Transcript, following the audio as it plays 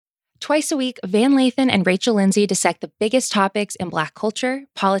Twice a week, Van Lathan and Rachel Lindsay dissect the biggest topics in Black culture,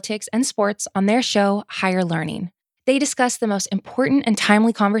 politics, and sports on their show, Higher Learning. They discuss the most important and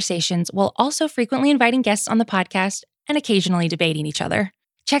timely conversations while also frequently inviting guests on the podcast and occasionally debating each other.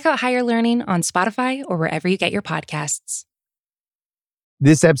 Check out Higher Learning on Spotify or wherever you get your podcasts.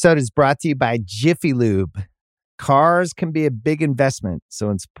 This episode is brought to you by Jiffy Lube. Cars can be a big investment,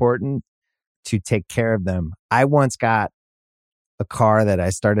 so it's important to take care of them. I once got a car that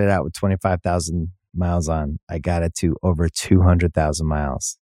I started out with 25,000 miles on. I got it to over 200,000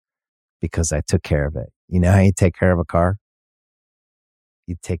 miles because I took care of it. You know how you take care of a car?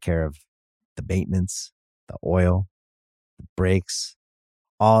 You take care of the maintenance, the oil, the brakes,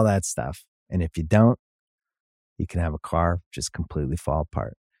 all that stuff. And if you don't, you can have a car just completely fall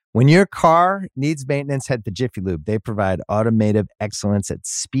apart. When your car needs maintenance, head to Jiffy Lube. They provide automotive excellence at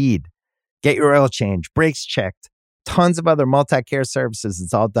speed. Get your oil change, brakes checked, tons of other multi-care services.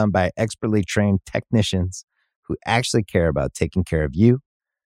 It's all done by expertly trained technicians who actually care about taking care of you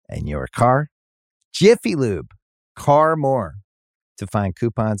and your car. Jiffy Lube, car more. To find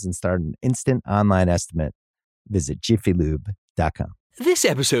coupons and start an instant online estimate, visit jiffylube.com. This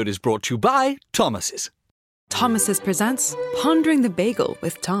episode is brought to you by Thomas's. Thomas's presents Pondering the Bagel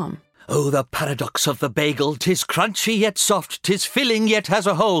with Tom. Oh, the paradox of the bagel. 'Tis crunchy yet soft, 'tis filling yet has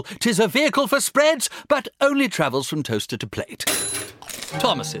a hole. 'Tis a vehicle for spreads, but only travels from toaster to plate.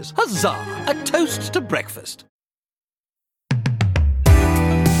 Thomas's, huzzah! A toast to breakfast.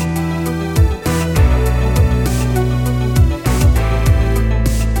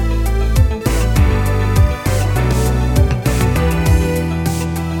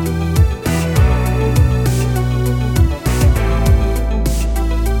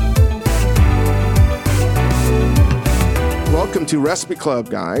 Welcome to Recipe Club,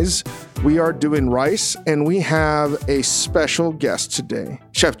 guys. We are doing rice, and we have a special guest today.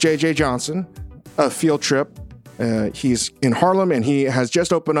 Chef JJ Johnson, a field trip. He's in Harlem, and he has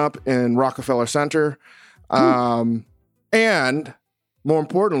just opened up in Rockefeller Center. And more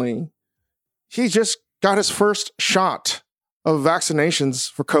importantly, he just got his first shot of vaccinations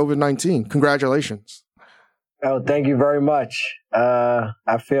for COVID-19. Congratulations. Oh, thank you very much. I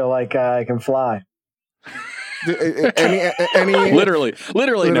feel like I can fly. Any literally,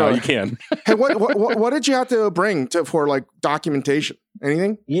 no, you can. Hey, what did you have to bring for like documentation?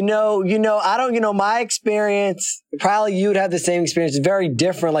 Anything? You know, I don't, my experience, probably you'd have the same experience. It's very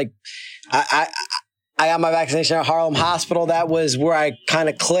different. Like I got my vaccination at Harlem Hospital. That was where I kind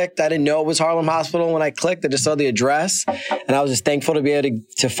of clicked. I didn't know it was Harlem Hospital when I clicked. I just saw the address, and I was just thankful to be able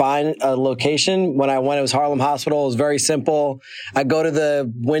to find a location. When I went, it was Harlem Hospital. It was very simple. I go to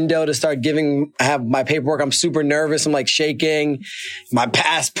the window to start I have my paperwork. I'm super nervous. I'm like shaking, my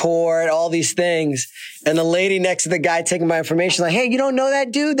passport, all these things. And the lady next to the guy taking my information, like, hey, you don't know that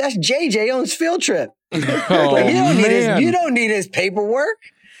dude? That's JJ owns Field Trip. Like, you don't need his paperwork.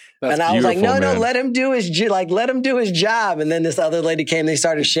 That's and I was like, no, man. let him do his job. And then this other lady came, they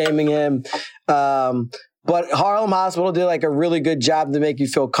started shaming him. But Harlem Hospital did like a really good job to make you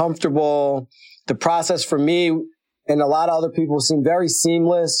feel comfortable. The process for me and a lot of other people seemed very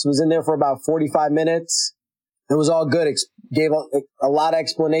seamless. Was in there for about 45 minutes. It was all good. Gave a lot of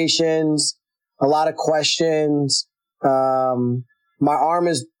explanations, a lot of questions. My arm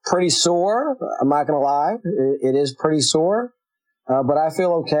is pretty sore. I'm not going to lie. It is pretty sore. But I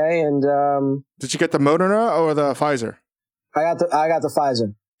feel okay. And did you get the Moderna or the Pfizer? I got the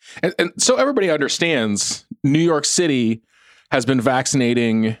Pfizer. And so everybody understands New York City has been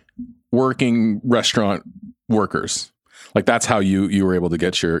vaccinating working restaurant workers. Like that's how you were able to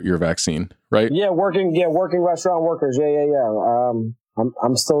get your vaccine, right? Yeah, working restaurant workers. Yeah.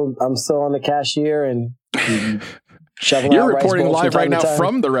 I'm still on the cashier and shoveling. You're reporting live right now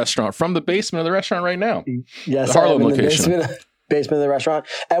from the restaurant, from the basement of the restaurant right now. Yes, the Harlem location. Basement of the restaurant.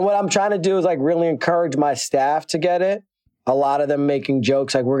 And what I'm trying to do is like really encourage my staff to get it. A lot of them making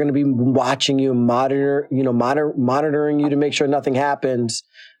jokes like, we're going to be watching you, monitoring you to make sure nothing happens.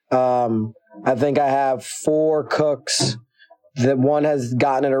 I think I have 4 cooks that one has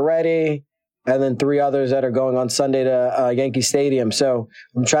gotten it already, and then 3 others that are going on Sunday to Yankee Stadium. So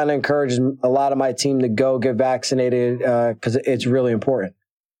I'm trying to encourage a lot of my team to go get vaccinated because it's really important.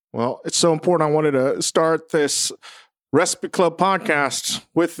 Well, it's so important. I wanted to start this Recipe Club podcast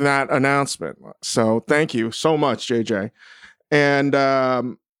with that announcement. So thank you so much, JJ. And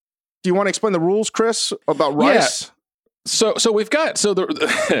do you want to explain the rules, Chris, about rice? Yeah. So we've got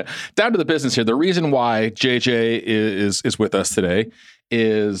the down to the business here. The reason why JJ is with us today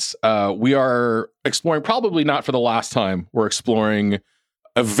is we are exploring, probably not for the last time, we're exploring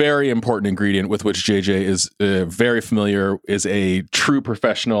a very important ingredient with which JJ is very familiar, is a true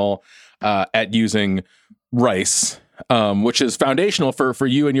professional at using rice, which is foundational for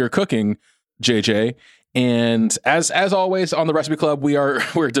you and your cooking, JJ. And as always on the Recipe Club,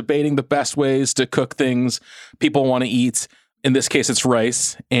 we're debating the best ways to cook things people want to eat. In this case, it's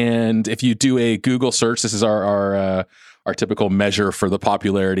rice. And if you do a Google search, this is our typical measure for the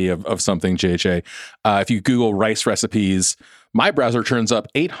popularity of something, JJ. If you Google rice recipes, my browser turns up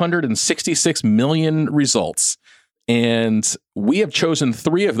 866 million results. And we have chosen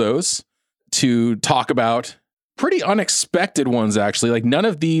 3 of those to talk about. Pretty unexpected ones, actually. Like none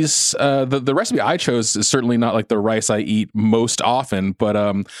of these, the recipe I chose is certainly not like the rice I eat most often, but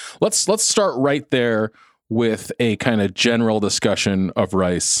let's start right there with a kind of general discussion of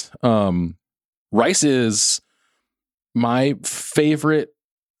rice. Rice is my favorite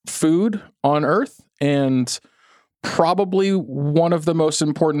food on earth and probably one of the most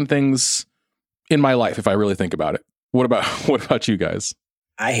important things in my life, if I really think about it. What about you guys?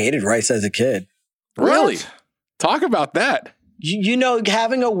 I hated rice as a kid. Really? What? Talk about that. You know,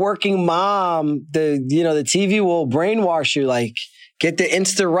 having a working mom, the TV will brainwash you. Like, get the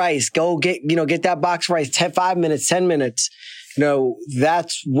Insta rice. Go get that box rice. 5 minutes, 10 minutes. You know,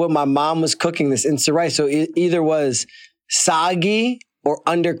 that's what my mom was cooking, this Insta rice. So it either was soggy or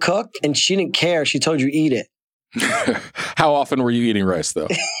undercooked, and she didn't care. She told you eat it. How often were you eating rice, though?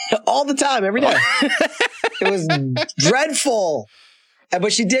 All the time, every day. It was dreadful.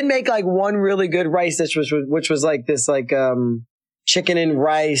 But she did make like one really good rice dish, which was like this chicken and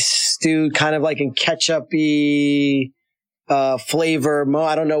rice stew, kind of like in ketchup-y flavor.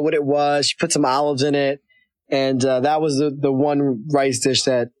 I don't know what it was. She put some olives in it. And that was the one rice dish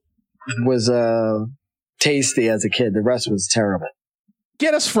that was tasty as a kid. The rest was terrible.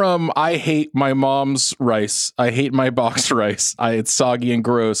 Get us from I hate my mom's rice, I hate my boxed rice, it's soggy and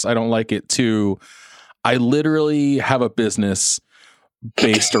gross, I don't like it, to I literally have a business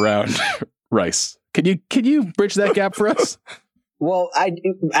based around rice. Can you bridge that gap for us? Well,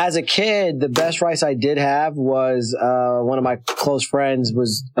 as a kid, the best rice I did have was one of my close friends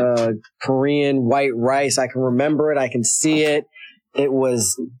was Korean white rice. I can remember it. I can see it. It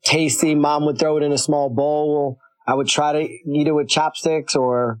was tasty. Mom would throw it in a small bowl. I would try to eat it with chopsticks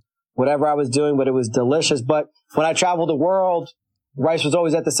or whatever I was doing, but it was delicious. But when I traveled the world, rice was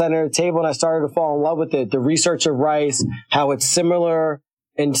always at the center of the table, and I started to fall in love with it. The research of rice, how it's similar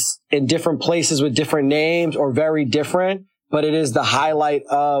in different places with different names or very different, but it is the highlight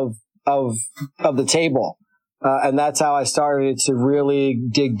of the table. And that's how I started to really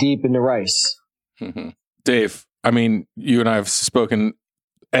dig deep into rice. Mm-hmm. Dave, I mean, you and I have spoken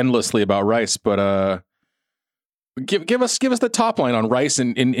endlessly about rice, but give us the top line on rice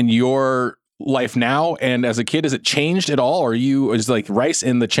in your life now, and as a kid, has it changed at all? Or is like rice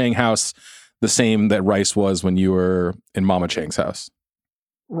in the Chang house the same that rice was when you were in Mama Chang's house?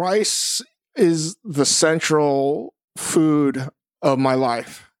 Rice is the central food of my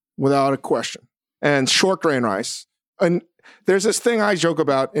life, without a question. And short grain rice. And there's this thing I joke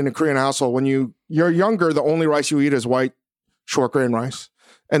about in a Korean household. When you're younger, the only rice you eat is white short grain rice.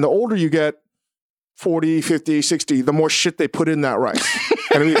 And the older you get, 40, 50, 60, the more shit they put in that rice.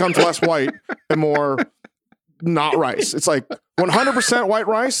 And it becomes less white and more not rice. It's like 100% white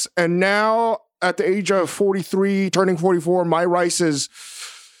rice. And now at the age of 43, turning 44, my rice is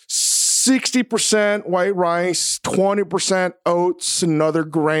 60% white rice, 20% oats and other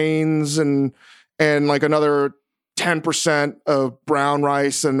grains, and like another 10% of brown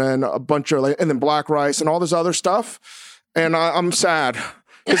rice, and then a bunch of and then black rice and all this other stuff. And I'm sad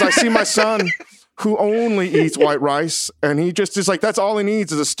because I see my son who only eats white rice, and he just is like, that's all he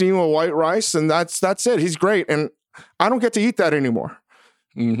needs is a steam of white rice, and that's it. He's great, and I don't get to eat that anymore.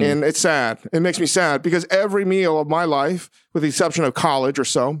 Mm-hmm. And it's sad. It makes me sad because every meal of my life, with the exception of college or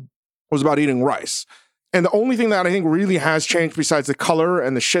so, was about eating rice. And the only thing that I think really has changed, besides the color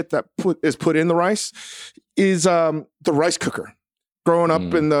and the shit that is put in the rice, is the rice cooker. Growing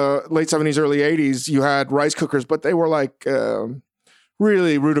up in the late 70s, early 80s, you had rice cookers, but they were like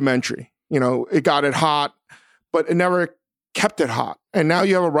really rudimentary. You know, it got it hot, but it never kept it hot. And now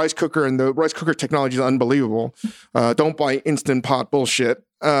you have a rice cooker, and the rice cooker technology is unbelievable. Don't buy Instant Pot bullshit.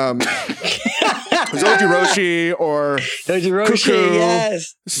 Zoji Roshi or Zoji Roshi,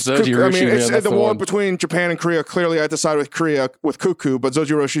 yes. Zoji Roshi, I mean, it's the war between Japan and Korea. Clearly, I decided with Korea with Cuckoo, but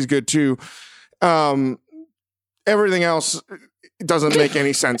Zoji Roshi is good too. Everything else doesn't make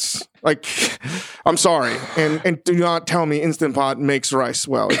any sense. Like, I'm sorry, and do not tell me Instant Pot makes rice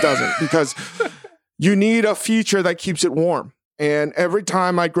well. It doesn't, because you need a feature that keeps it warm. And every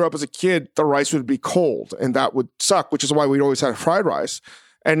time I grew up as a kid, the rice would be cold and that would suck, which is why we'd always had fried rice.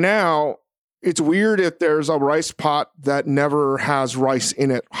 And now it's weird if there's a rice pot that never has rice in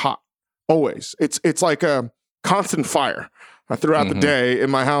it hot. Always. It's like a constant fire throughout the day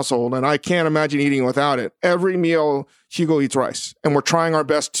in my household, and I can't imagine eating without it. Every meal, Hugo eats rice, and we're trying our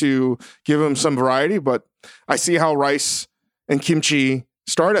best to give him some variety, but I see how rice and kimchi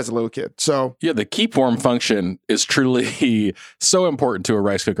start as a little kid. So yeah, the keep warm function is truly so important to a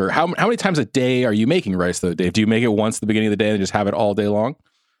rice cooker. How many times a day are you making rice though, Dave? Do you make it once at the beginning of the day and just have it all day long?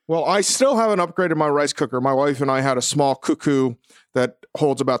 Well, I still haven't upgraded my rice cooker. My wife and I had a small cuckoo that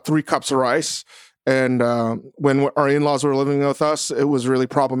holds about 3 cups of rice. And when our in-laws were living with us, it was really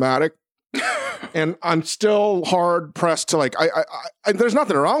problematic. And I'm still hard pressed to like, I there's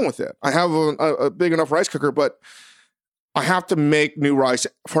nothing wrong with it. I have a big enough rice cooker, but I have to make new rice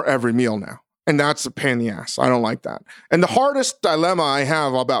for every meal now. And that's a pain in the ass. I don't like that. And the hardest dilemma I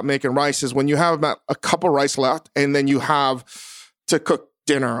have about making rice is when you have about a cup of rice left and then you have to cook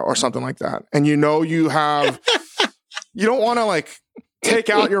dinner or something like that. And you know you have, you don't want to like take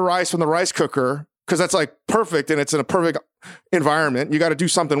out your rice from the rice cooker because that's like perfect and it's in a perfect environment. You got to do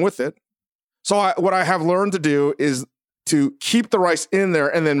something with it. So what I have learned to do is to keep the rice in there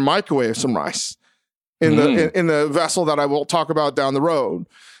and then microwave some rice in the vessel that I will talk about down the road.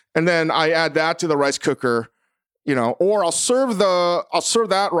 And then I add that to the rice cooker, you know, or I'll serve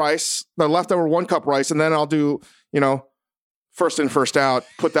that rice, the leftover 1 cup rice, and then I'll do, you know, first in, first out,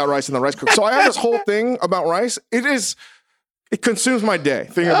 put that rice in the rice cooker. So I have this whole thing about rice. It consumes my day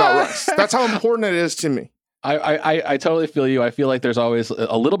thinking about rice. That's how important it is to me. I totally feel you. I feel like there's always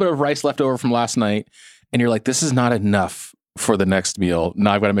a little bit of rice left over from last night, and you're like, this is not enough for the next meal.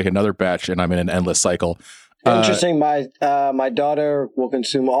 Now I've got to make another batch, and I'm in an endless cycle. Interesting. My daughter will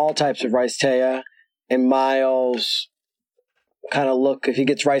consume all types of rice, Taya, and Miles kind of look, if he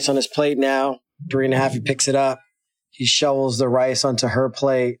gets rice on his plate now, 3.5, he picks it up. He shovels the rice onto her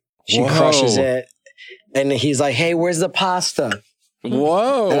plate. She crushes it. And he's like, hey, where's the pasta?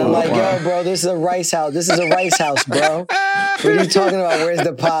 Whoa. And I'm like, yo, bro, this is a rice house. This is a rice house, bro. What are you talking about? Where's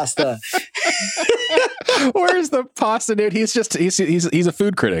the pasta? Where's the pasta, dude? He's a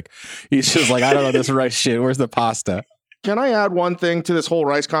food critic. He's just like, I don't know this rice shit. Where's the pasta? Can I add one thing to this whole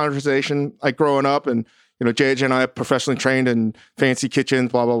rice conversation? Like growing up and, you know, JJ and I are professionally trained in fancy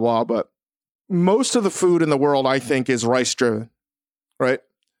kitchens, blah, blah, blah. But most of the food in the world, I think, is rice driven, right?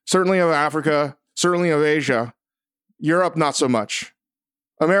 Certainly of Africa, certainly of Asia. Europe, not so much.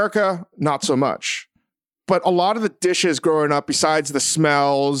 America, not so much. But a lot of the dishes growing up, besides the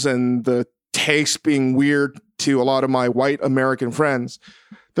smells and the taste being weird to a lot of my white American friends,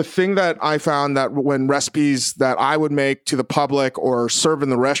 the thing that I found that when recipes that I would make to the public or serve in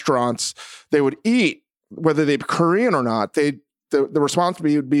the restaurants, they would eat, whether they're Korean or not, the response to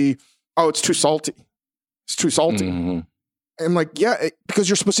me would be, oh, it's too salty. It's too salty. Mm-hmm. And like, yeah, because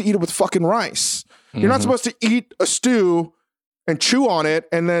you're supposed to eat it with fucking rice. You're not supposed to eat a stew and chew on it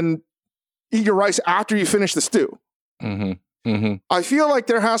and then eat your rice after you finish the stew. I feel like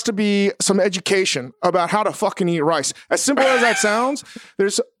there has to be some education about how to fucking eat rice. As simple as that sounds,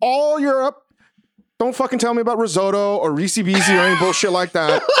 there's all Europe. Don't fucking tell me about risotto or Reese-Beezy or any bullshit like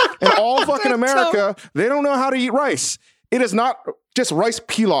that. And all fucking America, they don't know how to eat rice. It is not just rice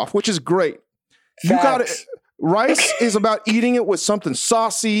pilaf, which is great. Facts. You got it. Rice is about eating it with something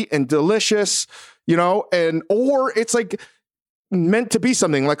saucy and delicious, you know, or it's like meant to be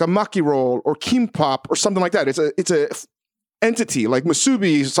something like a maki roll or kimbap or something like that. It's a entity like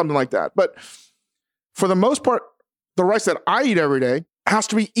musubi, something like that. But for the most part, the rice that I eat every day has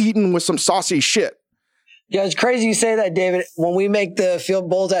to be eaten with some saucy shit. Yeah, it's crazy you say that, David. When we make the field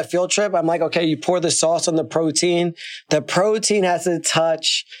bowls at Field Trip, I'm like, okay, you pour the sauce on the protein. The protein has to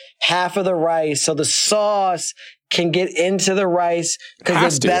touch half of the rice so the sauce can get into the rice,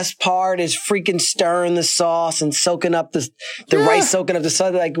 because the best part is freaking stirring the sauce and soaking up the rice, soaking up the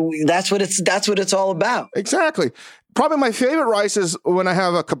sauce. Like that's what it's all about. Exactly. Probably my favorite rice is when I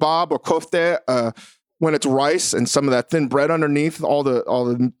have a kebab or kofte, when it's rice and some of that thin bread underneath, all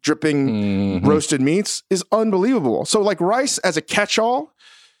the dripping roasted meats is unbelievable. So like rice as a catch-all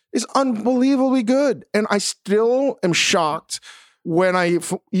is unbelievably good. And I still am shocked when I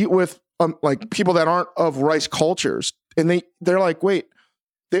eat with like people that aren't of rice cultures, and they're like, wait,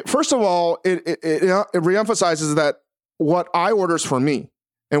 first of all, it reemphasizes that what I order is for me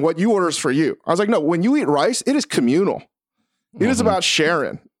and what you order is for you. I was like, no, when you eat rice, it is communal. It is about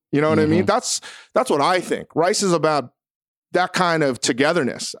sharing. You know what I mean? That's what I think. Rice is about that kind of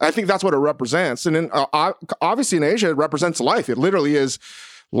togetherness. I think that's what it represents. And then obviously in Asia, it represents life. It literally is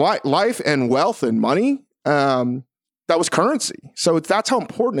life and wealth and money. that was currency. So that's how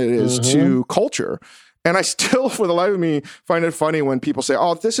important it is to culture. And I still, for the life of me, find it funny when people say,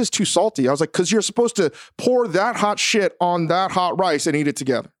 oh, this is too salty. I was like, because you're supposed to pour that hot shit on that hot rice and eat it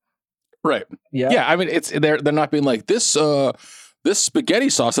together. Right. Yeah. I mean, they're not being like, this spaghetti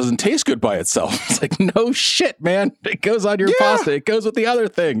sauce doesn't taste good by itself. It's like, no shit, man. It goes on your pasta. It goes with the other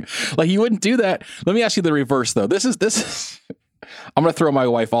thing. Like, you wouldn't do that. Let me ask you the reverse, though. This is I'm going to throw my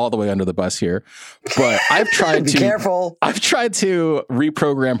wife all the way under the bus here, but I've tried Be careful. I've tried to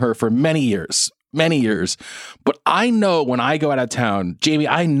reprogram her for many years. But I know when I go out of town, Jamie,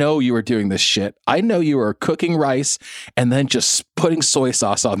 I know you are doing this shit. I know you are cooking rice and then just putting soy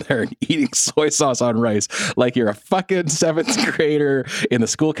sauce on there and eating soy sauce on rice like you're a fucking 7th grader in the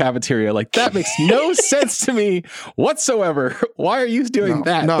school cafeteria. Like, that makes no sense to me whatsoever. Why are you doing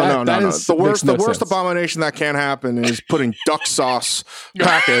that? No. The worst sense. abomination that can happen is putting duck sauce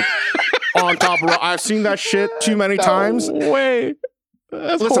packet on top of. I've seen that shit too many times. Way.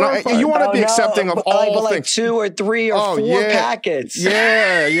 Listen, you want to be accepting of all things. Like 2 or 3 or 4 packets.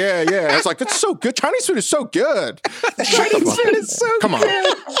 Yeah. It's like, it's so good. Chinese food is so good. Chinese food is so Come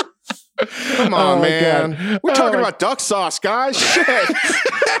good. Come on, man. God. We're talking about duck sauce, guys. Shit.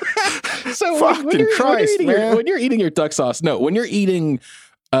 So when you're eating your duck sauce, when you're eating...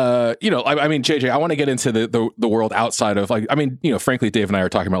 I mean, JJ, I want to get into the world outside of, like, I mean, frankly, Dave and I are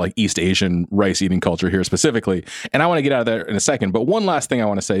talking about like East Asian rice eating culture here specifically, and I want to get out of there in a second. But one last thing I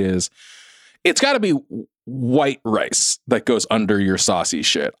want to say is, it's got to be white rice that goes under your saucy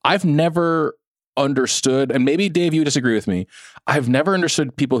shit. I've never understood, and maybe Dave, you disagree with me, I've never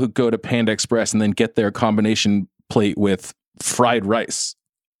understood people who go to Panda Express and then get their combination plate with fried rice.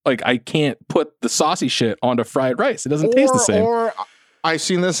 Like, I can't put the saucy shit onto fried rice. It doesn't taste the same. Or I've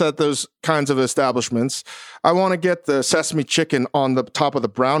seen this at those kinds of establishments. I want to get the sesame chicken on the top of the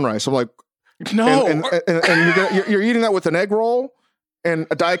brown rice. I'm like, no. And you're eating that with an egg roll and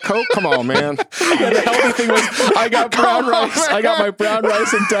a Diet Coke? Come on, man. The healthy thing was, I got brown rice. I got my brown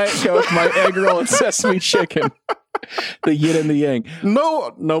rice and Diet Coke, my egg roll and sesame chicken. The yin and the yang.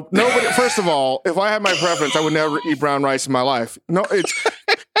 No. Nobody. First of all, if I had my preference, I would never eat brown rice in my life. No, it's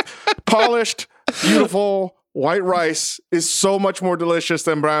polished, beautiful. White rice is so much more delicious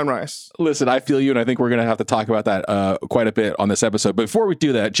than brown rice. Listen, I feel you, and I think we're going to have to talk about that quite a bit on this episode. But before we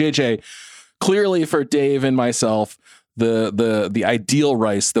do that, JJ, clearly for Dave and myself, the ideal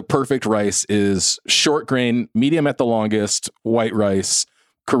rice, the perfect rice is short grain, medium at the longest, white rice,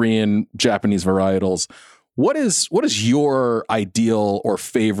 Korean, Japanese varietals. What is your ideal or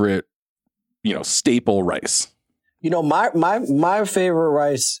favorite, staple rice? My favorite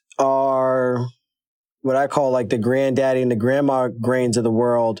rice are what I call like the granddaddy and the grandma grains of the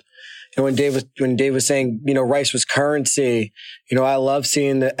world. And when Dave was saying, rice was currency, I love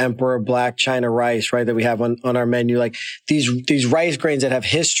seeing the Emperor Black China rice, right, that we have on our menu. Like these rice grains that have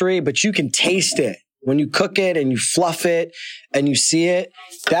history, but you can taste it when you cook it and you fluff it and you see it.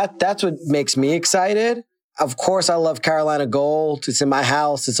 That's what makes me excited. Of course, I love Carolina Gold. It's in my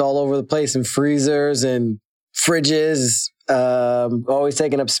house. It's all over the place in freezers and fridges, always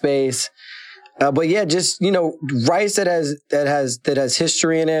taking up space. But yeah, just, rice that has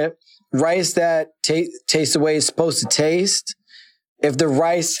history in it, rice that tastes the way it's supposed to taste. If the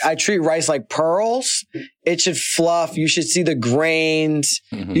rice, I treat rice like pearls, it should fluff. You should see the grains.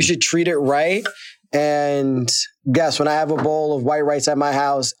 Mm-hmm. You should treat it right. And guess when I have a bowl of white rice at my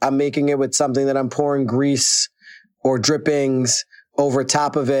house, I'm making it with something that I'm pouring grease or drippings over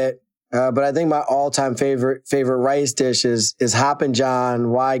top of it. But I think my all-time favorite rice dish is Hoppin' John.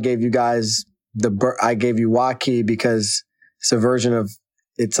 Why I gave you guys I gave you Waukee because it's a version of,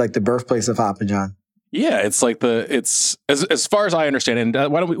 it's like the birthplace of Hoppin' John. Yeah, it's like it's as far as I understand,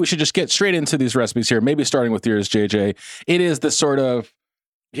 and why don't we should just get straight into these recipes here, maybe starting with yours, JJ. It is the sort of,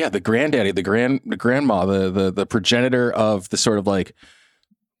 the granddaddy, the grandma, the progenitor of the sort of like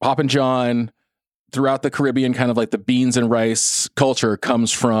Hoppin' John throughout the Caribbean, kind of like the beans and rice culture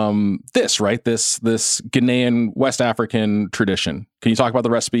comes from this, right? This Ghanaian West African tradition. Can you talk about the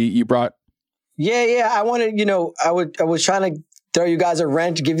recipe you brought? Yeah. I wanted, I was trying to throw you guys a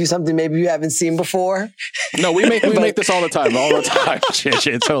wrench, give you something maybe you haven't seen before. No, we make this all the time.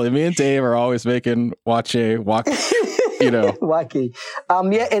 Totally. Me and Dave are always making Waukee. Waukee.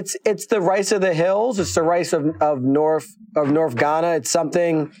 It's the rice of the hills. It's the rice of North Ghana. It's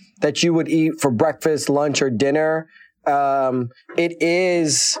something that you would eat for breakfast, lunch, or dinner. It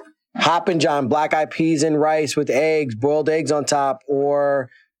is Hoppin' John, black-eyed peas and rice with eggs, boiled eggs on top,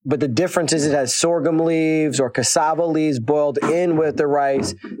 but the difference is it has sorghum leaves or cassava leaves boiled in with the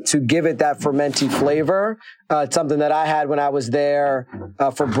rice to give it that fermenty flavor. It's something that I had when I was there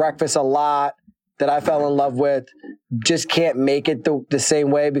for breakfast a lot. that I fell in love with just can't make it the same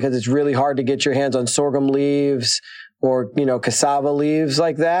way because it's really hard to get your hands on sorghum leaves or, cassava leaves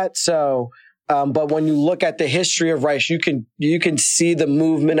like that. So, but when you look at the history of rice, you can see the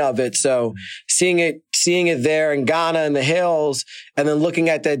movement of it. So seeing it there in Ghana in the hills, and then looking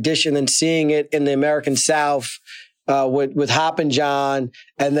at that dish and then seeing it in the American South, with Hoppin' John,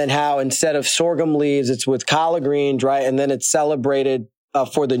 and then how instead of sorghum leaves, it's with collard greens, right? And then it's celebrated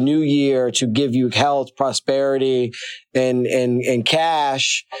for the new year to give you health, prosperity, and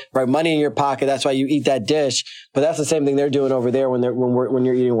cash, right? Money in your pocket. That's why you eat that dish. But that's the same thing they're doing over there when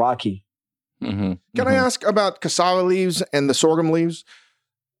you're eating waki. Mm-hmm. Can I ask about cassava leaves and the sorghum leaves?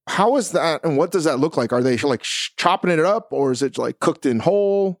 How is that, and what does that look like? Are they like chopping it up, or is it like cooked in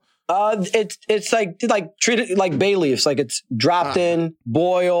whole? It's like treated like bay leaves, like it's dropped in,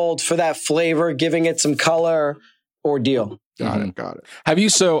 boiled for that flavor, giving it some color. Ordeal. Got it. Have you?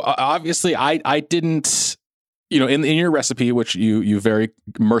 So obviously, I didn't. In your recipe, which you very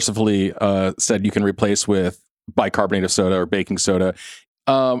mercifully said you can replace with bicarbonate of soda or baking soda.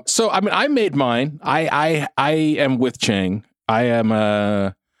 So I mean, I made mine. I am with Chang. I am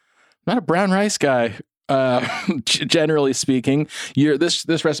not a brown rice guy. Generally speaking,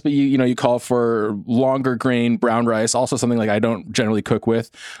 this recipe, you call for longer grain brown rice, also something like I don't generally cook with.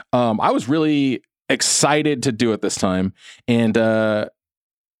 I was really excited to do it this time, and I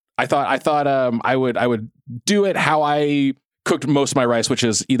thought I would do it how I cooked most of my rice, which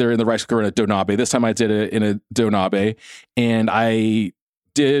is either in the rice cooker or in a donabe. This time I did it in a donabe, and I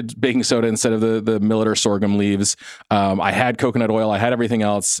did baking soda instead of the millet or sorghum leaves. I had coconut oil. I had everything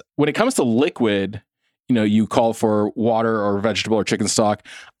else. When it comes to liquid, you call for water or vegetable or chicken stock.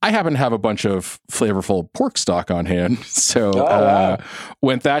 I happen to have a bunch of flavorful pork stock on hand, so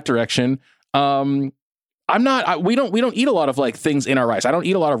went that direction. We don't eat a lot of like things in our rice. I don't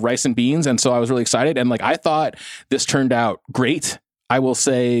eat a lot of rice and beans, and so I was really excited. And like I thought this turned out great. I will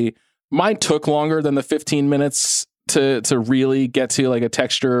say mine took longer than the 15 minutes to really get to like a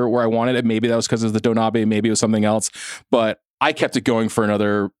texture where I wanted it. Maybe that was because of the donabe, maybe it was something else, but I kept it going for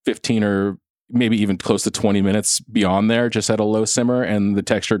another 15 or maybe even close to 20 minutes beyond there, just at a low simmer, and the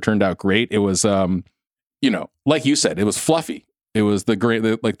texture turned out great. It was, like you said, it was fluffy. It was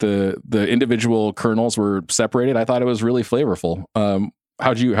the individual kernels were separated. I thought it was really flavorful.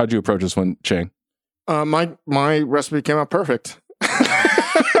 How'd you approach this one, Chang? My recipe came out perfect.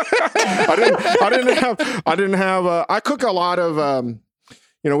 I didn't have. I cook a lot of.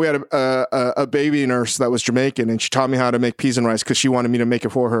 We had a baby nurse that was Jamaican, and she taught me how to make peas and rice because she wanted me to make it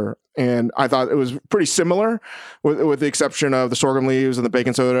for her. And I thought it was pretty similar, with the exception of the sorghum leaves and the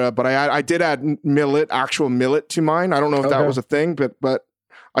baking soda. But I did add actual millet to mine. I don't know if that was a thing, but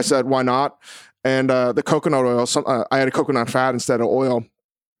I said why not? And the coconut oil. I had a coconut fat instead of oil.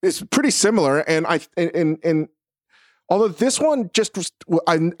 It's pretty similar, and although this one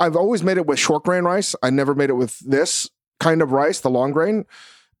I've always made it with short grain rice. I never made it with this kind of rice, the long grain.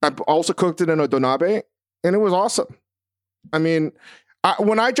 I've also cooked it in a donabe, and it was awesome. I mean,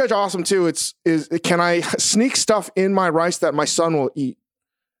 when I judge awesome too, can I sneak stuff in my rice that my son will eat?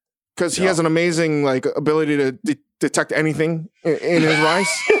 Because he has an amazing ability to detect anything in his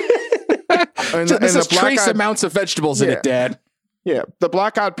rice. and this is trace amounts of vegetables in it, Dad. Yeah, the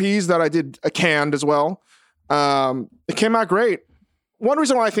black-eyed peas that I did canned as well. It came out great. One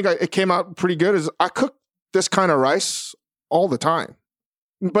reason why I think it came out pretty good is I cook this kind of rice all the time,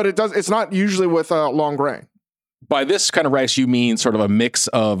 but it's not usually with long grain. By this kind of rice, you mean sort of a mix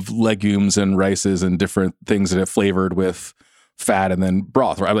of legumes and rices and different things that have flavored with fat and then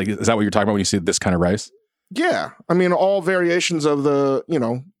broth, right? Like, is that what you're talking about when you see this kind of rice? Yeah. I mean, all variations of the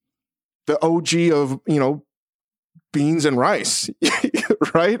OG of, beans and rice,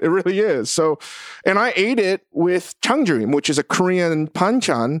 right? It really is. So, and I ate it with changjeom, which is a Korean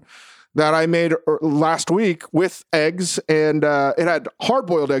banchan that I made last week with eggs, and it had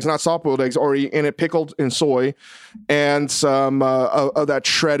hard-boiled eggs, not soft-boiled eggs, already in it, pickled in soy, and some of that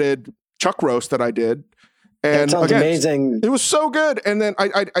shredded chuck roast that I did. And that sounds amazing. It was so good. And then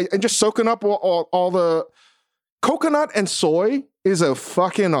I just soaking up all the coconut and soy is a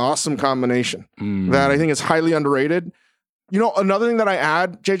fucking awesome combination that I think is highly underrated. Another thing that I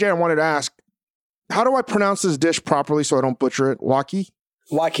add, JJ, I wanted to ask, how do I pronounce this dish properly so I don't butcher it? Waki?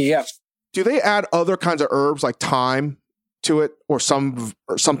 Waki, yeah. Do they add other kinds of herbs like thyme to it or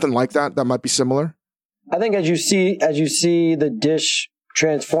something like that might be similar? I think as you see the dish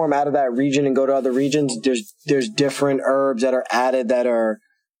transform out of that region and go to other regions, there's different herbs that are added that are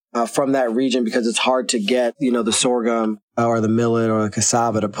from that region because it's hard to get, the sorghum or the millet or the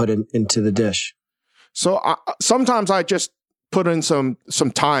cassava to put into the dish. So sometimes I just put in some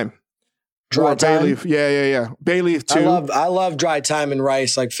thyme Dry Or bay time. leaf. Yeah. Bay leaf too. I love dry time and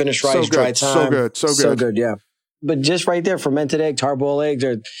rice, like finished rice, good, dry so time. good, so good. Yeah. But just right there, fermented eggs, hard-boiled eggs,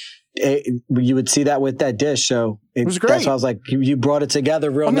 you would see that with that dish. So it was great. That's why I was like, you brought it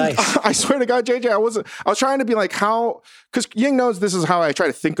together real nice. I swear to God, JJ, I was trying to be like how, because Ying knows this is how I try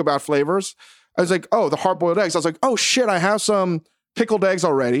to think about flavors. I was like, oh, the hard-boiled eggs. I was like, oh shit, I have some pickled eggs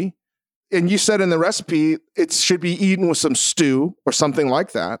already. And you said in the recipe, it should be eaten with some stew or something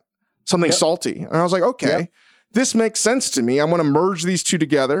like that, something salty. And I was like, okay, this makes sense to me. I'm going to merge these two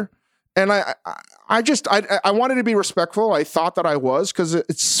together. And I wanted to be respectful. I thought that I was, because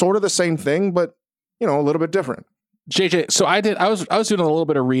it's sort of the same thing, but a little bit different. JJ, so I was doing a little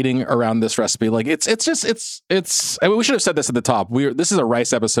bit of reading around this recipe. Like it's I mean, we should have said this at the top. This is a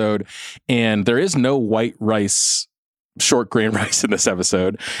rice episode, and there is no white rice, short grain rice in this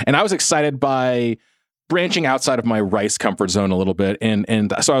episode. And I was excited by branching outside of my rice comfort zone a little bit.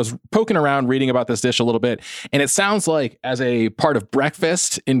 And so I was poking around, reading about this dish a little bit. And it sounds like as a part of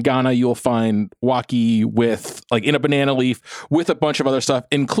breakfast in Ghana, you'll find waki with like in a banana leaf with a bunch of other stuff,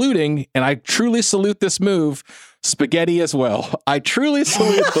 including, and I truly salute this move, spaghetti as well. I truly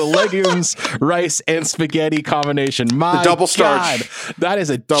salute the legumes, rice, and spaghetti combination. My the double starch. God, that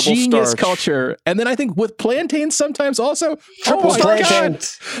is a double genius starch culture. And then I think with plantains sometimes also Triple starch.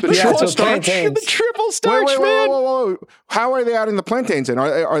 The triple starch, man. Whoa. How are they adding the plantains in?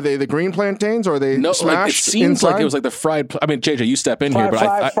 Are they the green plantains, or are they smashed like it seems inside? like it was like the fried. I mean, JJ, you step in here,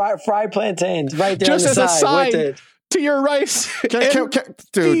 but fried plantains right there just on the as a side side to your rice.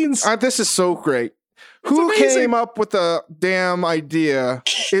 Dude, this is so great. Who came up with the damn idea?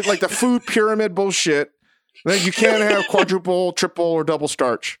 Like the food pyramid bullshit that you can't have quadruple, triple, or double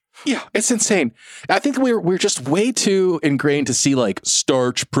starch. Yeah, it's insane. I think we're just way too ingrained to see like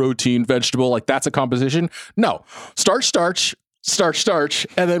starch, protein, vegetable, like that's a composition. No, starch,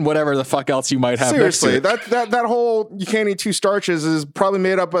 and then whatever the fuck else you might have. Seriously, next to it. that whole you can't eat two starches is probably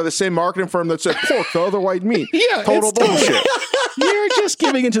made up by the same marketing firm that said pork, the other white meat. Yeah, total bullshit. You're just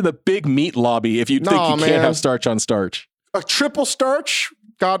giving into the big meat lobby if you think you can't have starch on starch. A triple starch,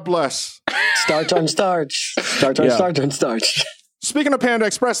 God bless. Starch on starch. Starch on starch on starch. Speaking of Panda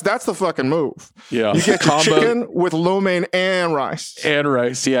Express, that's the fucking move. Yeah. You get your chicken with lo mein and rice. And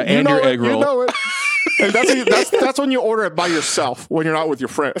rice, yeah, and your egg roll. You know it. And that's when you order it by yourself when you're not with your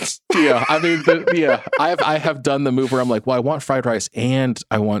friends. Yeah, I mean, I have done the move where I'm like, well, I want fried rice and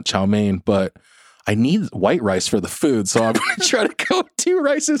I want chow mein, but I need white rice for the food, so I'm going to try to go 2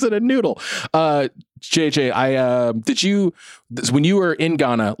 rices and a noodle. JJ, did you, when you were in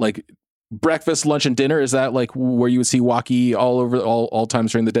Ghana, like breakfast, lunch, and dinner, is that like where you would see waki all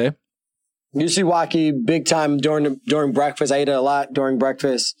times during the day? You see waki big time during breakfast. I ate it a lot during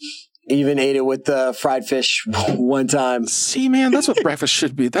breakfast. Even ate it with the fried fish one time. See, man, that's what breakfast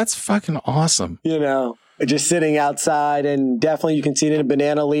should be. That's fucking awesome. Just sitting outside, and definitely you can see it in a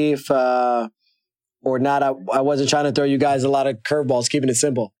banana leaf. Or not. I wasn't trying to throw you guys a lot of curveballs, keeping it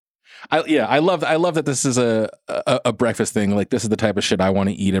simple. I love that this is a breakfast thing. Like this is the type of shit I want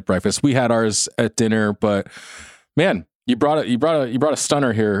to eat at breakfast. We had ours at dinner, but man, you brought a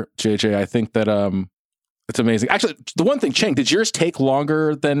stunner here, JJ. I think that it's amazing. Actually, the one thing, Cheng, did yours take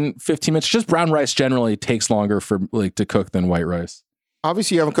longer than 15 minutes? Just brown rice generally takes longer for like to cook than white rice.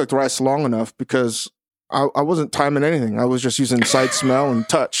 Obviously, you haven't cooked rice long enough because I wasn't timing anything. I was just using sight, smell, and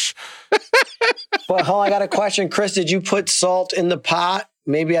touch. But I got a question. Chris, did you put salt in the pot?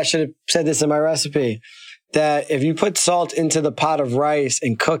 Maybe I should have said this in my recipe. That if you put salt into the pot of rice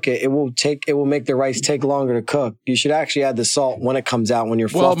and cook it, it will make the rice take longer to cook. You should actually add the salt when it comes out when you're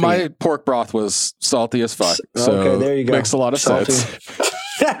fluffing. Well, my pork broth was salty as fuck. So okay, there you go. Makes a lot of sense.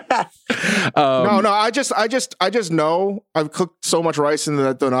 No, I just know I've cooked so much rice in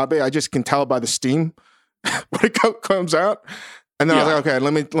the donabe. I just can tell by the steam when it comes out. And then I was like, okay,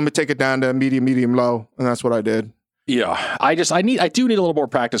 let me take it down to medium, low, and that's what I did. Yeah, I do need a little more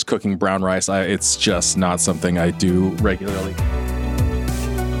practice cooking brown rice. It's just not something I do regularly.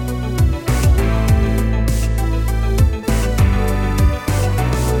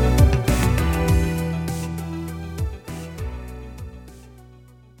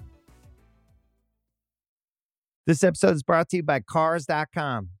 This episode is brought to you by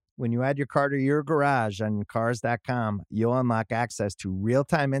Cars.com. When you add your car to your garage on Cars.com, you'll unlock access to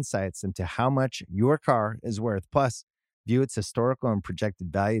real-time insights into how much your car is worth. Plus, view its historical and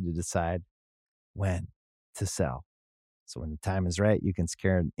projected value to decide when to sell. So when the time is right, you can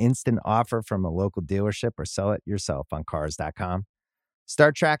secure an instant offer from a local dealership or sell it yourself on Cars.com.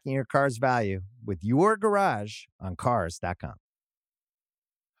 Start tracking your car's value with your garage on Cars.com.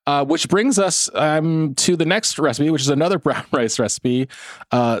 Which brings us to the next recipe, which is another brown rice recipe.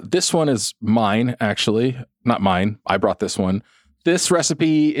 This one is mine, actually. Not mine. I brought this one. This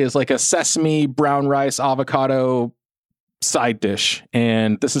recipe is like a sesame, brown rice, avocado side dish.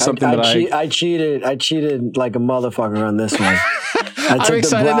 And this is something I cheated like a motherfucker on this one. I took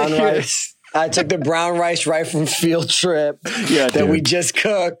the brown rice. I took the brown rice right from Field Trip that we just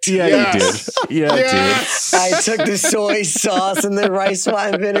cooked. Yeah, you did. Yeah, yes. I took the soy sauce and the rice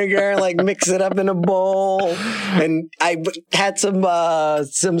wine vinegar and like mix it up in a bowl. And I had some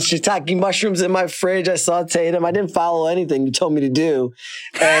shiitake mushrooms in my fridge. I sauteed them. I didn't follow anything you told me to do.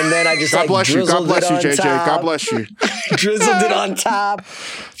 And then I just God bless you. God bless you, JJ. Top, God bless you. drizzled it on top,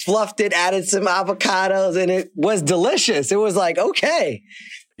 fluffed it, added some avocados, and it was delicious. It was like, okay.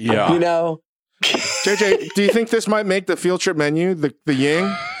 Yeah. You know? JJ, do you think this might make the Field Trip menu the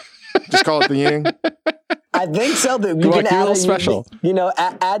Ying? Just call it the Ying. I think so. That you can add special.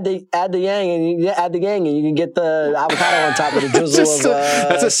 Add the yang and you add the yang and you can get the avocado on top of the drizzle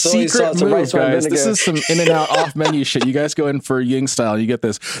that's a secret move, guys. This is some in and out off menu shit. You guys go in for Ying style. You get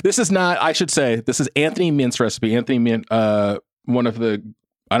this. This is not. I should say this is Anthony Mint's recipe. Anthony Mint, one of the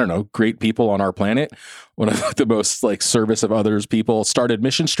great people on our planet. One of the most like service of others people. Started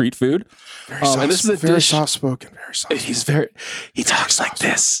Mission Street Food. And this is a very dish. soft spoken. Very soft. He talks like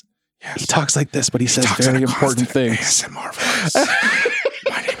this. Yes. He talks like this, but he says very important things. ASMR voice.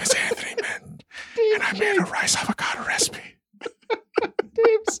 My name is Anthony Mint, and I made a rice avocado recipe.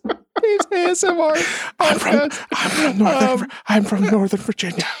 Dave's ASMR. I'm from Northern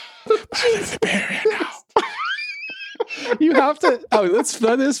Virginia, but I live in the Bay Area now. You have to. Oh,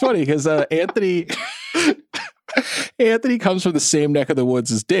 that is funny because Anthony comes from the same neck of the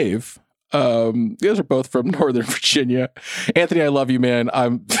woods as Dave. You guys are both from Northern Virginia. Anthony, I love you, man.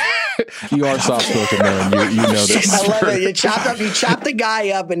 You are soft spoken, man. You know this. I love it. You chop the guy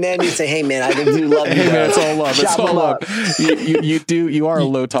up, and then you say, "Hey, man, I do love you." Hey, man, it's all love. It's all love. You are a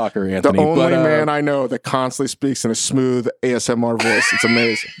low talker, Anthony. The only man I know that constantly speaks in a smooth ASMR voice. It's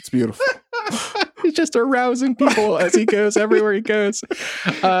amazing. It's beautiful. He's just arousing people as he goes everywhere he goes.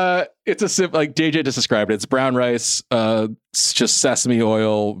 It's a simple, like JJ just described it. It's brown rice, it's just sesame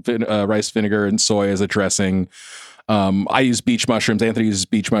oil, rice vinegar, and soy as a dressing. I use beach mushrooms. Anthony uses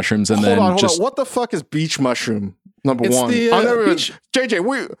beach mushrooms, and hold on. What the fuck is beach mushroom? Number it's one.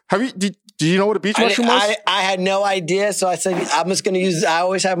 JJ, do you know what a beach mushroom was? I had no idea, so I said I'm just going to use. I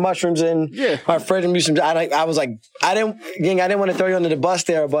always have mushrooms in my fridge and mushrooms. I was like, I didn't want to throw you under the bus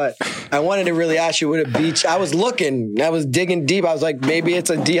there, but I wanted to really ask you what a beach. I was looking, I was digging deep. I was like, maybe it's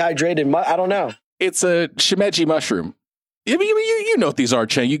a dehydrated. I don't know. It's a shimeji mushroom. You know what these are,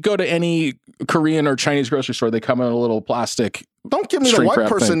 Chen. You go to any Korean or Chinese grocery store, they come in a little plastic. Don't give me the white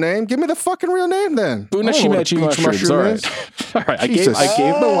person name. Give me the fucking real name then. Buna shimeji mushrooms. All right. I gave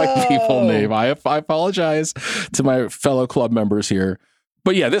the white people name. I apologize to my fellow club members here.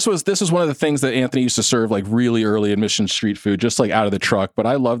 But yeah, this was one of the things that Anthony used to serve like really early in Mission Street Food, just like out of the truck. But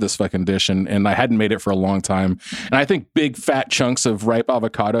I love this fucking dish, and I hadn't made it for a long time. And I think big fat chunks of ripe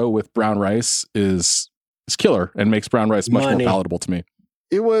avocado with brown rice is killer and makes brown rice much more palatable to me.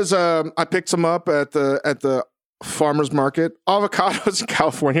 It was I picked some up at the farmer's market. Avocados in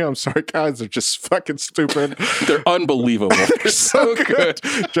California, I'm sorry guys, they're just fucking stupid. They're unbelievable. They're so good.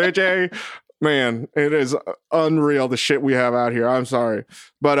 JJ, man, it is unreal the shit we have out here. I'm sorry.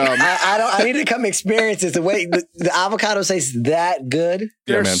 But I need to come experience this. The way the avocado tastes that good.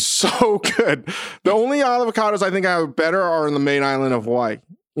 They're so good. The only avocados I think I have better are in the main island of Hawaii.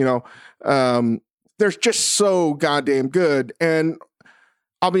 You know, they're just so goddamn good. And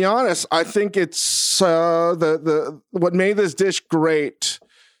I'll be honest, I think it's what made this dish great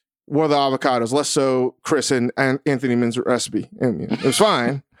were the avocados, less so Chris and Anthony Mint's recipe. I mean, it was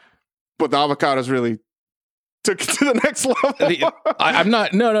fine, but the avocados really took it to the next level. I'm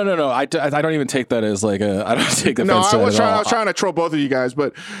not. No. I don't even take that as like a. I don't take offense. No, I was to trying to troll both of you guys,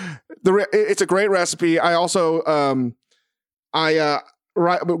 but it's a great recipe. I also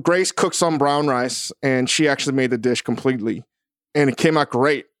Grace cooked some brown rice, and she actually made the dish completely, and it came out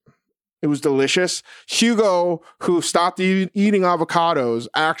great. It was delicious. Hugo, who stopped eating avocados,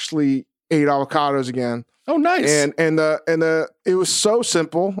 actually ate avocados again. Oh, nice! And it was so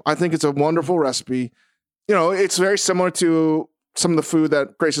simple. I think it's a wonderful recipe. You know, it's very similar to some of the food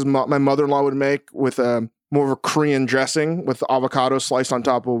that Grace's my mother-in-law would make with more of a Korean dressing with avocado sliced on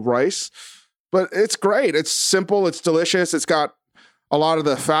top of rice. But it's great. It's simple. It's delicious. It's got a lot of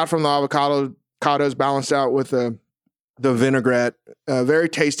the fat from the avocados balanced out with the vinaigrette. Very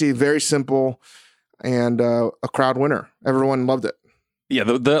tasty, very simple, and a crowd winner. Everyone loved it. Yeah,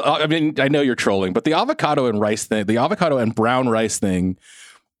 I mean, I know you're trolling, but the avocado and rice thing, the avocado and brown rice thing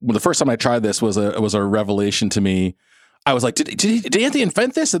the first time I tried this was a revelation to me. I was like, did Anthony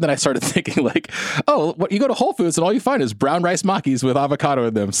invent this? And then I started thinking like, oh, you go to Whole Foods and all you find is brown rice makis with avocado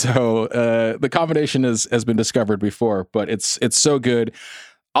in them. So the combination has been discovered before, but it's so good.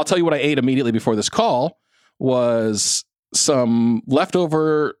 I'll tell you what I ate immediately before this call was some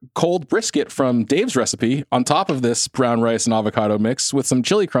leftover cold brisket from Dave's recipe on top of this brown rice and avocado mix with some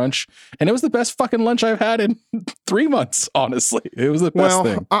chili crunch. And it was the best fucking lunch I've had in 3 months, honestly. It was the best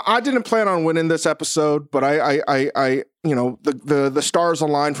thing. I didn't plan on winning this episode, but I the stars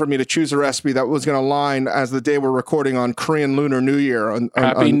aligned for me to choose a recipe that was going to align as the day we're recording on Korean Lunar New Year.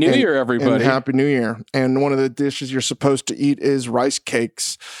 Happy New Year, everybody. Happy New Year. And one of the dishes you're supposed to eat is rice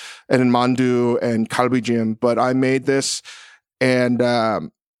cakes and mandu and kalbijim. But I made this and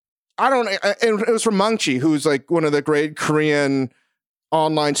and it was from Mangchi, who's like one of the great Korean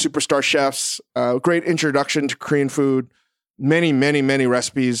online superstar chefs. Great introduction to Korean food. Many, many, many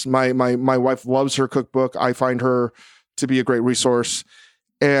recipes. My wife loves her cookbook. I find her to be a great resource.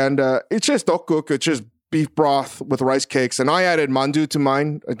 And it's just dokguk. It's just beef broth with rice cakes. And I added mandu to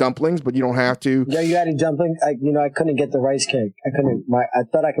mine, dumplings, but you don't have to. Yeah, you added dumplings. I couldn't get the rice cake. I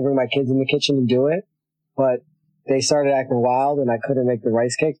thought I could bring my kids in the kitchen and do it, but they started acting wild and I couldn't make the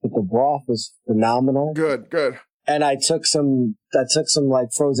rice cakes, but the broth was phenomenal. Good. And I took some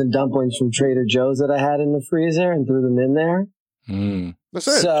like frozen dumplings from Trader Joe's that I had in the freezer and threw them in there. That's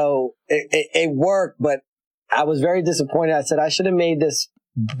it. So it worked, but I was very disappointed. I said I should have made this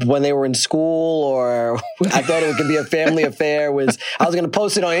when they were in school, or I thought it could be a family affair. I was going to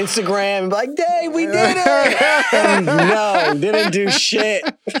post it on Instagram and be like, Dave, we did it. And no, didn't do shit.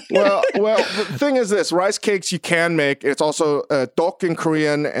 Well, the thing is this, rice cakes you can make. It's also dok in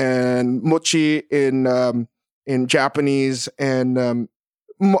Korean and mochi in Japanese. And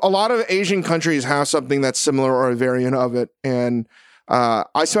a lot of Asian countries have something that's similar or a variant of it. And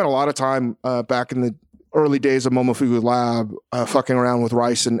I spent a lot of time back in the early days of Momofuku Lab fucking around with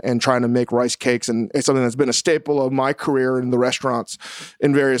rice and trying to make rice cakes. And it's something that's been a staple of my career in the restaurants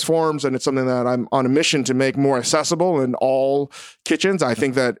in various forms. And it's something that I'm on a mission to make more accessible in all kitchens. I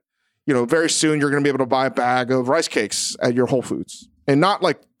think that, very soon you're going to be able to buy a bag of rice cakes at your Whole Foods. And not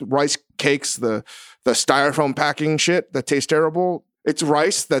like rice cakes, the styrofoam packing shit that tastes terrible. It's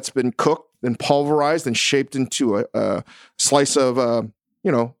rice that's been cooked and pulverized and shaped into a slice of,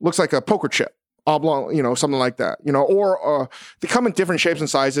 looks like a poker chip. Oblong, something like that, or they come in different shapes and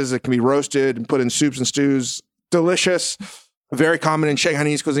sizes. It can be roasted and put in soups and stews. Delicious. Very common in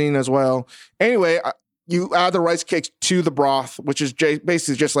Shanghainese cuisine as well. Anyway, you add the rice cakes to the broth, which is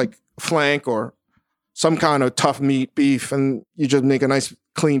basically just like flank or some kind of tough meat, beef, and you just make a nice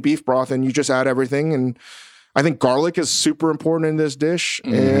clean beef broth and you just add everything. And I think garlic is super important in this dish.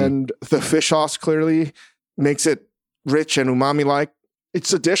 And the fish sauce clearly makes it rich and umami-like.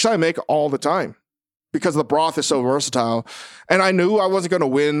 It's a dish I make all the time because the broth is so versatile. And I knew I wasn't going to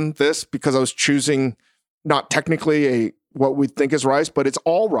win this because I was choosing not technically what we think is rice, but it's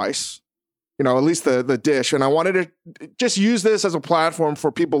all rice, at least the dish. And I wanted to just use this as a platform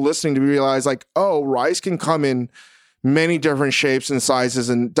for people listening to realize like, oh, rice can come in many different shapes and sizes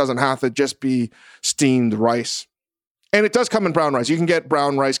and doesn't have to just be steamed rice. And it does come in brown rice. You can get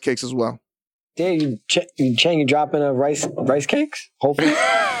brown rice cakes as well. Dave, you dropping a rice cakes? Hopefully.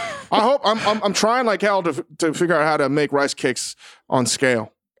 I hope I'm trying like hell to figure out how to make rice cakes on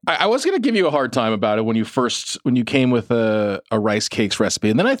scale. I was going to give you a hard time about it when you came with a rice cakes recipe,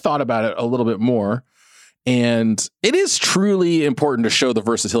 and then I thought about it a little bit more. And it is truly important to show the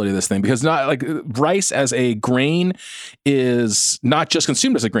versatility of this thing because not like rice as a grain is not just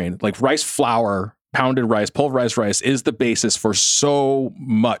consumed as a grain. Like rice flour, pounded rice, pulverized rice is the basis for so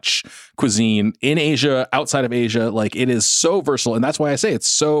much cuisine in Asia, outside of Asia. Like it is so versatile. And that's why I say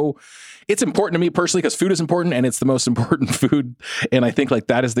it's important to me personally because food is important and it's the most important food. And I think like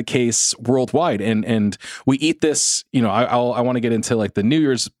that is the case worldwide. And we eat this, I want to get into like the New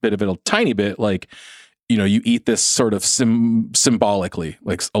Year's bit of it a tiny bit. Like, you eat this sort of symbolically,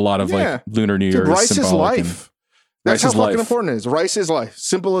 like a lot of like Lunar New Year. Rice is life. That's how fucking important it is. Rice is life.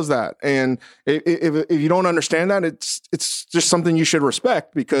 Simple as that. And if you don't understand that, it's just something you should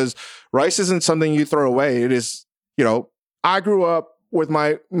respect because rice isn't something you throw away. It is, I grew up with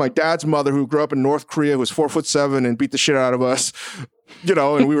my dad's mother who grew up in North Korea, who was 4'7" and beat the shit out of us,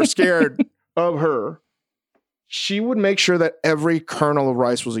 and we were scared of her. She would make sure that every kernel of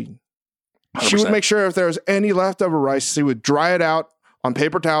rice was eaten. 100%. She would make sure if there was any leftover rice, she would dry it out on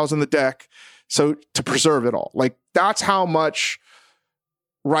paper towels in the deck. So to preserve it all, like that's how much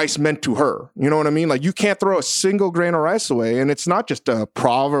rice meant to her. You know what I mean? Like you can't throw a single grain of rice away. And it's not just a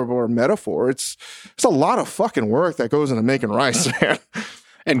proverb or a metaphor. It's a lot of fucking work that goes into making rice, man.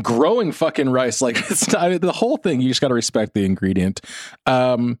 and growing fucking rice. Like it's not the whole thing. You just got to respect the ingredient.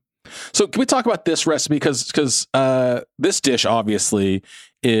 So can we talk about this recipe? Because this dish obviously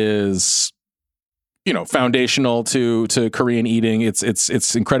is, foundational to Korean eating.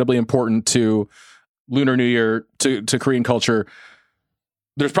 It's incredibly important to Lunar New Year, to Korean culture.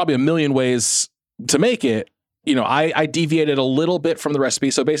 There's probably a million ways to make it. I deviated a little bit from the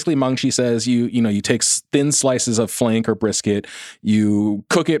recipe. So basically Mangchi says you take thin slices of flank or brisket, you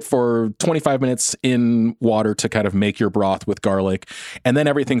cook it for 25 minutes in water to kind of make your broth with garlic. And then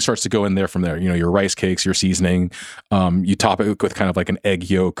everything starts to go in there from there. Your rice cakes, your seasoning, you top it with kind of like an egg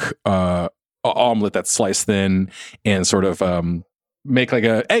yolk, omelet that's sliced thin and sort of, make like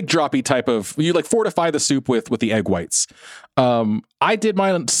a egg droppy type of, you like fortify the soup with the egg whites. I did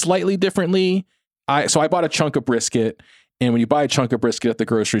mine slightly differently. So I bought a chunk of brisket, and when you buy a chunk of brisket at the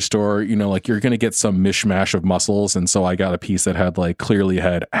grocery store, you're going to get some mishmash of muscles. And so I got a piece that had clearly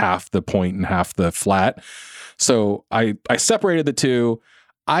had half the point and half the flat. So I separated the two.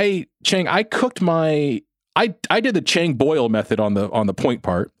 I cooked I did the Chang boil method on the point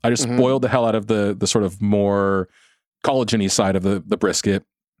part. I just boiled the hell out of the sort of more collagen-y side of the brisket,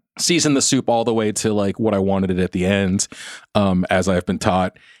 seasoned the soup all the way to what I wanted it at the end, as I've been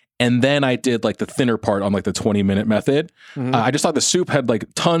taught. And then I did the thinner part on the 20-minute method. I just thought the soup had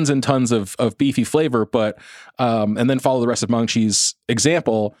tons and tons of beefy flavor, but and then follow the rest of Mangchi's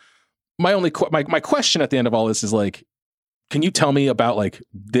example. My question at the end of all this is can you tell me about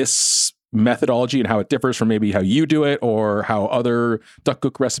this methodology and how it differs from maybe how you do it or how other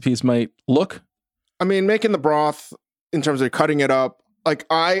dakguk recipes might look? I mean, making the broth in terms of cutting it up,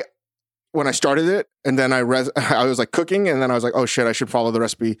 when I started it, and then I was cooking, and then I was like, oh shit, I should follow the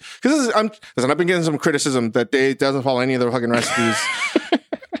recipe. Because I've been getting some criticism that Dave doesn't follow any of their fucking recipes.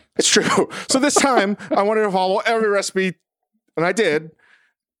 It's true. So this time I wanted to follow every recipe, and I did.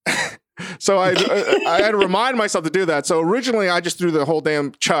 So I had to remind myself to do that. So originally I just threw the whole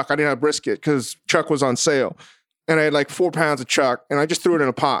damn chuck. I didn't have brisket because chuck was on sale, and I had 4 pounds of chuck, and I just threw it in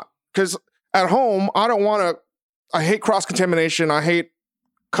a pot. Because at home, I hate cross-contamination. I hate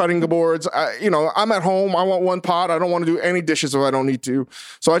cutting the boards. I'm at home. I want one pot. I don't want to do any dishes if I don't need to.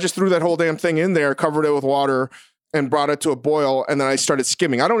 So I just threw that whole damn thing in there, covered it with water, and brought it to a boil. And then I started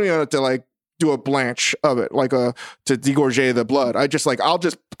skimming. I don't even have to do a blanch of it, to degorge the blood. I'll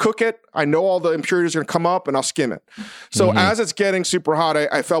just cook it. I know all the impurities are going to come up, and I'll skim it. So as it's getting super hot,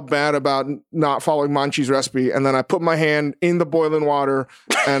 I felt bad about not following Mangchi's recipe. And then I put my hand in the boiling water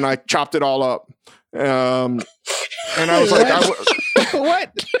and I chopped it all up. And I was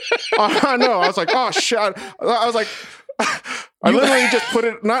what? I know. I was like, oh shit. I was like, I literally just put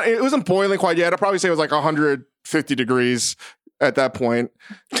it, it wasn't boiling quite yet. I'd probably say it was 150 degrees at that point.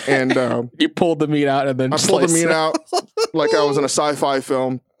 And you pulled the meat out and then I pulled the meat out like I was in a sci-fi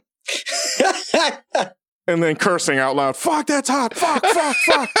film. And then cursing out loud, fuck, that's hot, fuck.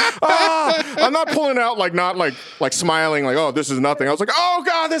 Ah! I'm not pulling out not smiling oh, this is nothing. I was like, oh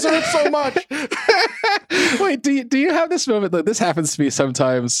God, this hurts so much. Wait, do you have this moment? This happens to me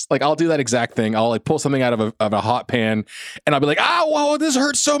sometimes. I'll do that exact thing. I'll pull something out of a hot pan, and I'll be like, oh, whoa, this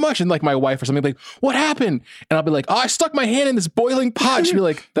hurts so much. And my wife or something will be like, what happened? And I'll be like, oh, I stuck my hand in this boiling pot. She'll be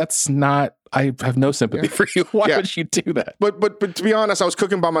like, that's not. I have no sympathy for you. Why would you do that? But to be honest, I was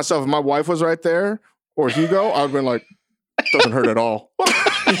cooking by myself. If my wife was right there, or Hugo, I would have been like, doesn't hurt at all. Yeah.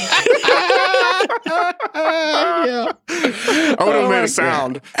 I would have made a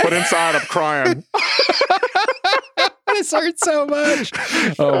sound, but inside I'm crying. This hurts so much.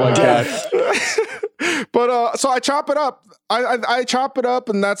 Oh my God. But so I chop it up. I chop it up,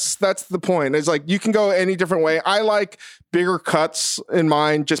 and that's the point. It's you can go any different way. I like bigger cuts in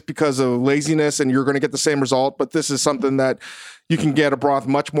mine just because of laziness, and you're going to get the same result. But this is something that you can get a broth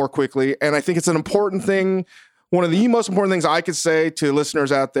much more quickly. And I think it's an important thing. One of the most important things I could say to listeners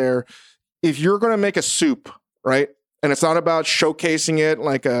out there, if you're going to make a soup, right? And it's not about showcasing it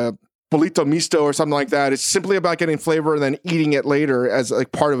like a bolito misto or something like that. It's simply about getting flavor and then eating it later as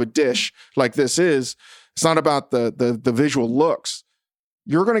part of a dish like this is. It's not about the visual looks.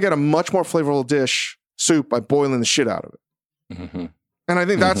 You're going to get a much more flavorful soup by boiling the shit out of it. Mm-hmm. And I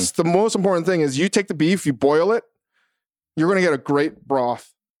think that's the most important thing is you take the beef, you boil it, you're going to get a great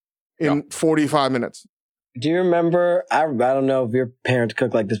broth in 45 minutes. Do you remember, I don't know if your parents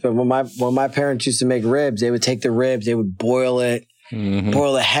cook like this, but when my parents used to make ribs, they would take the ribs, they would boil it,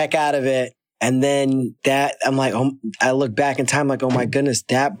 boil the heck out of it. And then I'm like, I look back in time like, oh my goodness,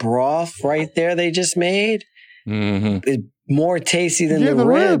 that broth right there they just made is more tasty than the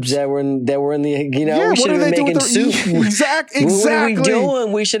ribs that were in the, we should have been making soup. Exactly. What are we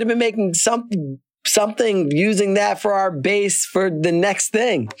doing? We should have been making something something using that for our base for the next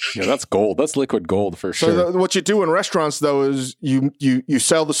thing. Yeah, that's gold. That's liquid gold for sure. So what you do in restaurants though is you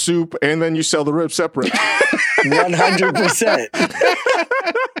sell the soup and then you sell the ribs separate. 100%.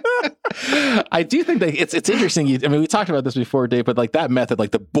 I do think that it's interesting. I mean, we talked about this before, Dave, but like that method,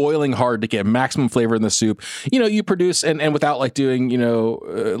 like the boiling hard to get maximum flavor in the soup, you produce and without like doing,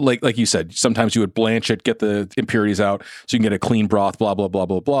 like you said, sometimes you would blanch it, get the impurities out so you can get a clean broth, blah, blah, blah,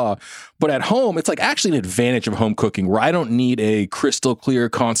 blah, blah. But at home, it's like actually an advantage of home cooking where I don't need a crystal clear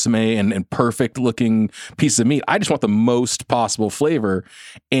consomme and perfect looking piece of meat. I just want the most possible flavor.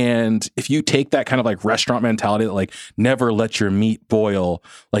 And if you take that kind of like restaurant mentality that like never let your meat boil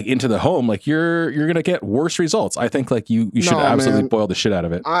like into the home, like you're gonna get worse results. I think like you should absolutely boil the shit out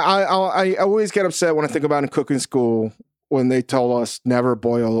of it. I always get upset when I think about in cooking school when they tell us never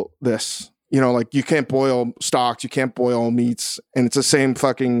boil this. Like you can't boil stocks, you can't boil meats, and it's the same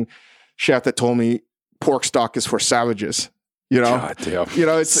fucking chef that told me pork stock is for savages. God damn.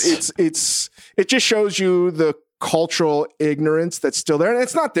 It just shows you the cultural ignorance that's still there, and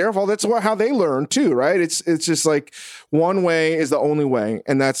it's not their fault. That's how they learn too, right? It's just like one way is the only way,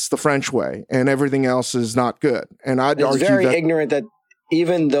 and that's the French way, and everything else is not good. And I'd argue very ignorant that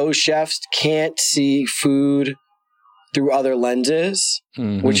even those chefs can't see food through other lenses,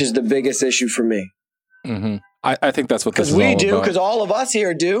 which is the biggest issue for me. Mm-hmm. I think that's what this is all we do, about. because all of us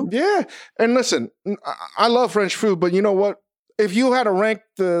here do. Yeah, and listen, I love French food, but you know what? If you had to rank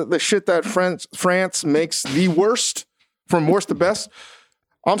the shit that France makes the worst, from worst to best,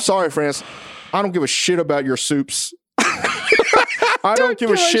 I'm sorry, France. I don't give a shit about your soups. I don't give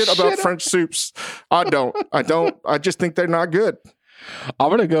a shit about French soups. I don't. I just think they're not good. I'm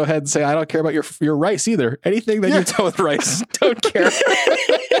going to go ahead and say I don't care about your rice either. Anything that you tell with rice, don't care.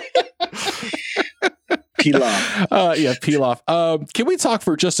 Pilaf. Pilaf. Can we talk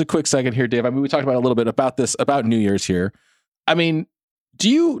for just a quick second here, Dave? I mean, we talked about a little bit about this, about New Year's here. I mean, do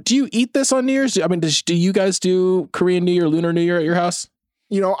you eat this on New Year's? I mean, do you guys do Korean New Year, Lunar New Year at your house?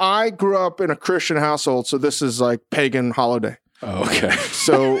 I grew up in a Christian household, so this is like pagan holiday. Oh, okay.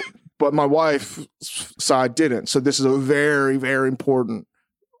 So, but my wife's side didn't. So this is a very, very important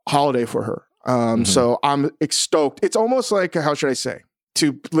holiday for her. So I'm stoked. It's almost like, how should I say?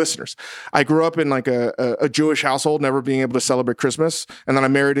 To listeners, I grew up in like a Jewish household, never being able to celebrate Christmas, and then I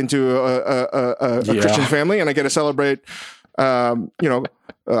married into a Christian family, and I get to celebrate,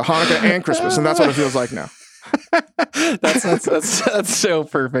 Hanukkah and Christmas, and that's what it feels like now. That's so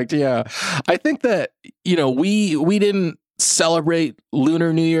perfect. Yeah, I think that we didn't celebrate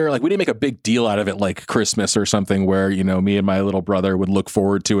Lunar New Year, like we didn't make a big deal out of it like Christmas or something where me and my little brother would look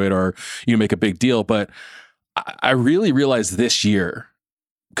forward to it or make a big deal. But I really realized this year,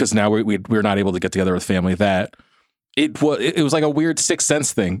 because now we're not able to get together with family, that it was like a weird Sixth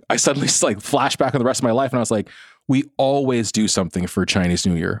Sense thing. I suddenly like flashed back on the rest of my life, and I was like, we always do something for Chinese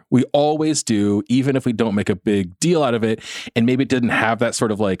New Year. We always do, even if we don't make a big deal out of it. And maybe it didn't have that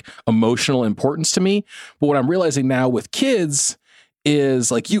sort of like emotional importance to me. But what I'm realizing now with kids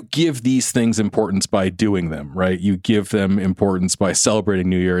is like you give these things importance by doing them, right? You give them importance by celebrating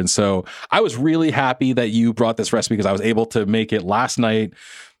New Year. And so I was really happy that you brought this recipe because I was able to make it last night,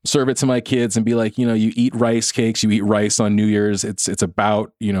 serve it to my kids and be like, you eat rice cakes, you eat rice on New Year's. It's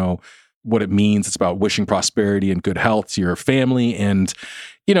about, what it means. It's about wishing prosperity and good health to your family. And,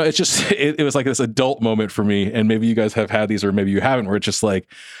 it's just, it was like this adult moment for me. And maybe you guys have had these or maybe you haven't, where it's just like,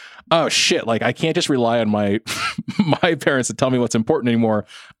 oh shit, like I can't just rely on my parents to tell me what's important anymore.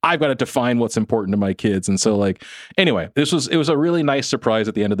 I've got to define what's important to my kids. And so like, anyway, it was a really nice surprise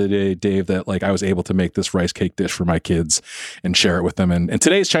at the end of the day, Dave, that like I was able to make this rice cake dish for my kids and share it with them. And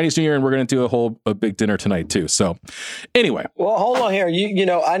today's Chinese New Year, and we're going to do a big dinner tonight too. So anyway. Well, hold on here.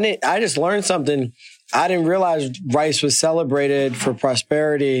 I just learned something. I didn't realize rice was celebrated for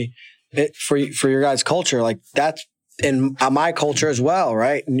prosperity for your guys' culture. Like that's in my culture as well,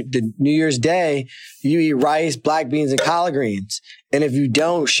 right? The New Year's Day, you eat rice, black beans, and collard greens. And if you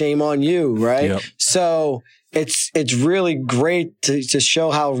don't, shame on you, right? Yep. So it's really great to show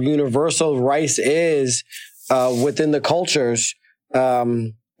how universal rice is within the cultures.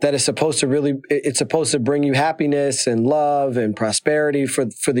 That it's supposed to bring you happiness and love and prosperity for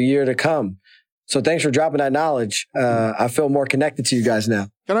the year to come. So thanks for dropping that knowledge. I feel more connected to you guys now.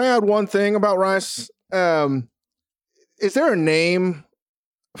 Can I add one thing about rice? Is there a name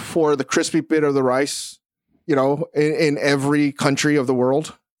for the crispy bit of the rice, in every country of the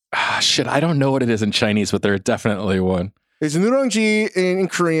world? Shit, I don't know what it is in Chinese, but there's definitely one. It's nureongji in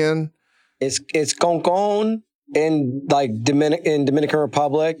Korean. It's gonggong in like Dominican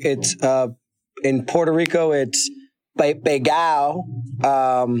Republic. It's in Puerto Rico. It's Bagao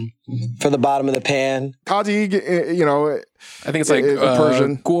for the bottom of the pan. Tadig, I think it's like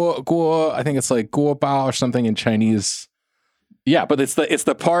Persian. guo. I think it's like guo bao or something in Chinese. Yeah, but it's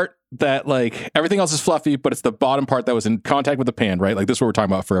the part that like everything else is fluffy, but it's the bottom part that was in contact with the pan, right? Like this is what we're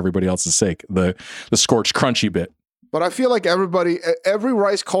talking about for everybody else's sake. The scorched crunchy bit. But I feel like every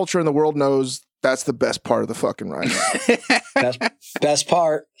rice culture in the world knows that's the best part of the fucking rice. Best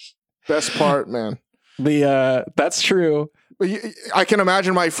part. Best part, man. That's true. I can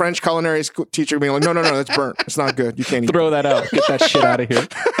imagine my French culinary teacher being like, no, that's burnt. It's not good. You can't eat Throw that out. Get that shit out of here.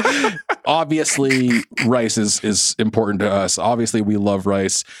 Obviously, rice is important to us. Obviously, we love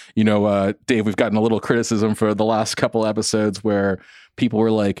rice. Dave, we've gotten a little criticism for the last couple episodes where people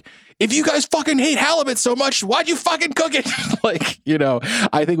were like, if you guys fucking hate halibut so much, why'd you fucking cook it?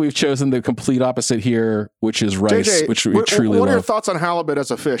 I think we've chosen the complete opposite here, which is rice, JJ, which we truly love. What are your thoughts on halibut as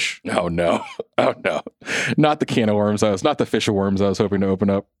a fish? Oh, no. Not the can of worms. Not the fish of worms I was hoping to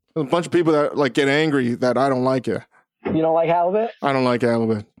open up. There's a bunch of people that like get angry that I don't like it. You don't like halibut? I don't like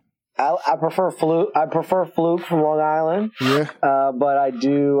halibut. I prefer fluke. I prefer fluke from Long Island. Yeah. But I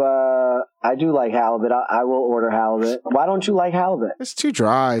do like halibut. I will order halibut. Why don't you like halibut? It's too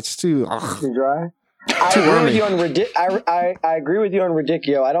dry. It's too too dry. I agree with you on I agree with you on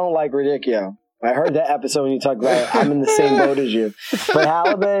radicchio. I don't like radicchio. I heard that episode when you talked about it. I'm in the same boat as you. But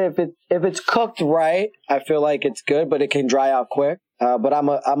halibut, if it's cooked right, I feel like it's good, but it can dry out quick. But I'm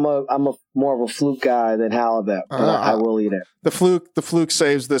a more of a fluke guy than halibut. But I will eat it. The fluke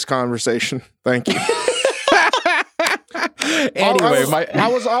saves this conversation. Thank you. Anyway, I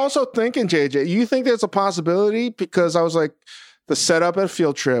was also thinking, JJ, you think there's a possibility, because I was like, the setup at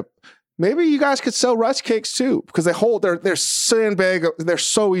Field Trip, maybe you guys could sell rice cakes too, because they're sandbag. They're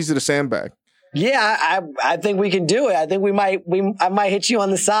so easy to sandbag. Yeah, I think we can do it. I think I might hit you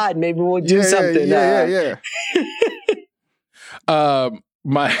on the side. Maybe we'll do something. Yeah.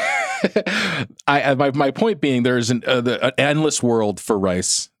 My point being, there's an endless world for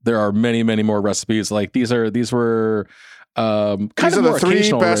rice. There are many, many more recipes. Like these were these are the three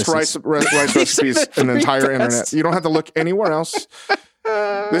best rice recipes in the entire internet. You don't have to look anywhere else.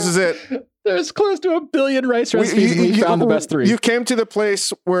 This is it. There's close to 1 billion rice recipes, and we found the best 3. You came to the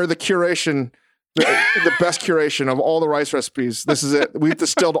place where the curation, the best curation of all the rice recipes. This is it. We've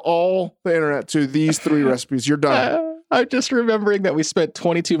distilled all the internet to these 3 recipes. You're done. I'm just remembering that we spent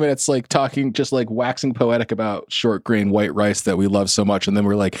 22 minutes talking, just waxing poetic about short grain white rice that we love so much, and then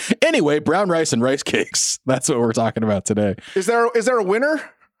we're like, anyway, brown rice and rice cakes. That's what we're talking about today. Is there a winner?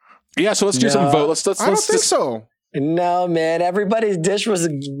 Yeah, so let's do some vote. Let's I don't think so. No, man. Everybody's dish was.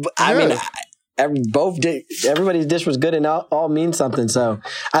 Everybody's dish was good and all means something. So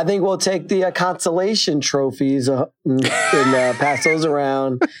I think we'll take the consolation trophies and pass those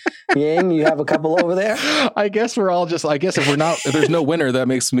around. Yang, you have a couple over there? I guess we're all just, if there's no winner, that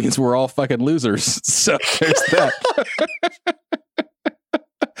means we're all fucking losers. So there's that.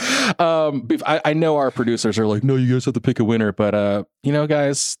 I know our producers are like, no, you guys have to pick a winner, but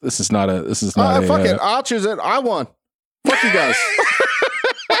guys, this is not fuck it. I'll choose it. I won. Fuck you guys.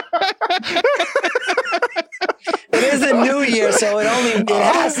 It is a new year, so it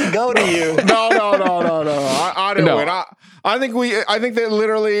has to go to you. No. I didn't win. I think that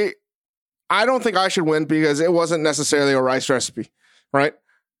literally, I don't think I should win because it wasn't necessarily a rice recipe, right?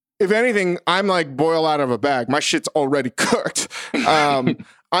 If anything, I'm like boil out of a bag. My shit's already cooked.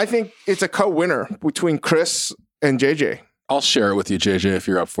 I think it's a co-winner between Chris and JJ. I'll share it with you, JJ, if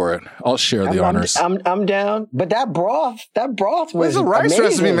you're up for it. I'll share the honors. I'm down. But that broth was it's a rice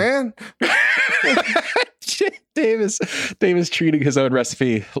amazing. recipe, man. Dave is treating his own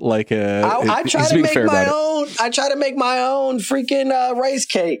recipe like I try to make my own. I try to make my own freaking rice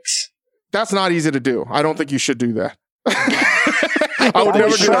cakes. That's not easy to do. I don't think you should do that. I would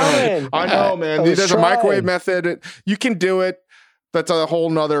never do that. I know, man. There's a microwave method. You can do it. That's a whole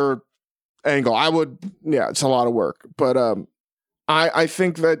nother angle. It's a lot of work. But I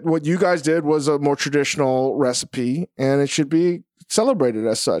think that what you guys did was a more traditional recipe, and it should be celebrated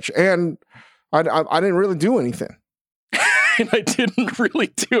as such. And I didn't really do anything. And I didn't really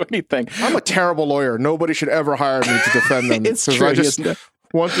do anything. I'm a terrible lawyer. Nobody should ever hire me to defend them. It's true.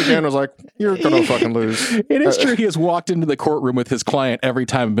 Once again, I was like, you're going to fucking lose. It is true. He has walked into the courtroom with his client every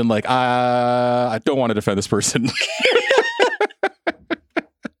time and been like, I don't want to defend this person.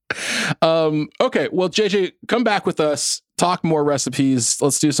 Okay. Well, JJ, come back with us. Talk more recipes.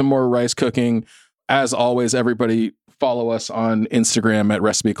 Let's do some more rice cooking. As always, everybody follow us on Instagram at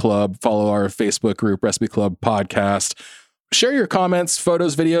Recipe Club. Follow our Facebook group, Recipe Club Podcast. share your comments,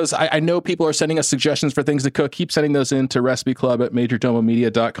 photos, videos. I know people are sending us suggestions for things to cook. Keep sending those in to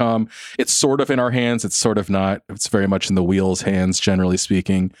recipeclub@majordomomedia.com. It's sort of in our hands. It's sort of not. It's very much in the wheel's hands, generally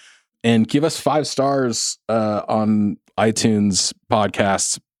speaking. And give us 5 stars on iTunes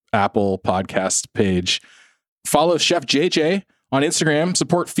podcasts, Apple podcast page. Follow Chef JJ on Instagram.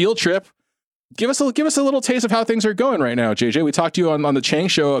 Support Field Trip. Give us a little taste of how things are going right now, JJ. We talked to you on the Chang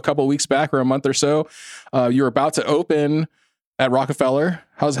Show a couple of weeks back, or a month or so. You're about to open at Rockefeller.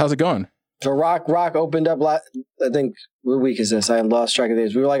 How's it going? So Rock opened up I think, what week is this? I lost track of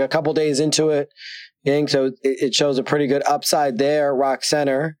days. We were like a couple days into it. So it shows a pretty good upside there. Rock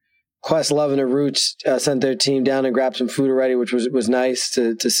Center. Quest Love and the Roots sent their team down and grabbed some food already, which was nice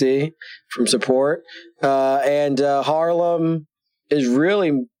to see from support. And Harlem is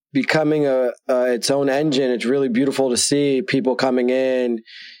really becoming its own engine. It's really beautiful to see people coming in,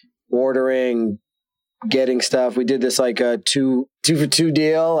 ordering, getting stuff. We did this like a two for two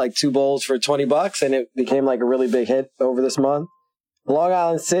deal, like 2 bowls for $20, and it became like a really big hit over this month. Long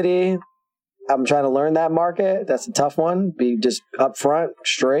Island City, I'm trying to learn that market. That's a tough one. Be just upfront,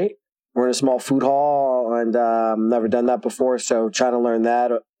 straight. We're in a small food hall, and never done that before, so trying to learn that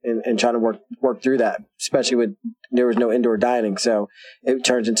and trying to work through that, especially with there was no indoor dining, so it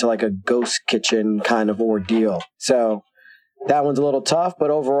turns into like a ghost kitchen kind of ordeal. So that one's a little tough, but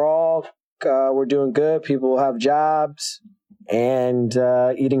overall, we're doing good. People have jobs and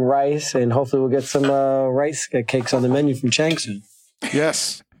eating rice, and hopefully we'll get some rice cakes on the menu from Chang soon.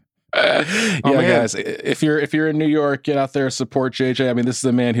 Yes. Guys, if you're in New York, get out there, support JJ. I mean, this is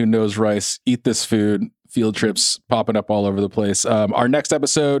a man who knows rice. Eat this food. Field Trips popping up all over the place. Our next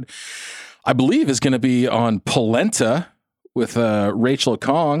episode, I believe, is going to be on polenta with Rachel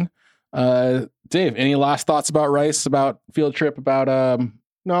Kong. Dave, any last thoughts about rice, about Field Trip, about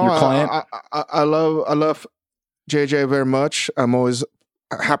your client? I love JJ very much. I'm always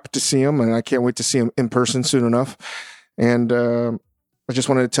happy to see him, and I can't wait to see him in person soon enough. And I just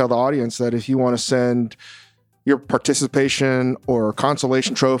wanted to tell the audience that if you want to send your participation or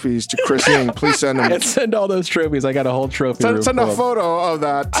consolation trophies to Chris Ying, please send them. And send all those trophies. I got a whole trophy. Send a photo of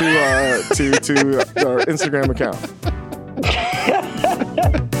that to our Instagram account.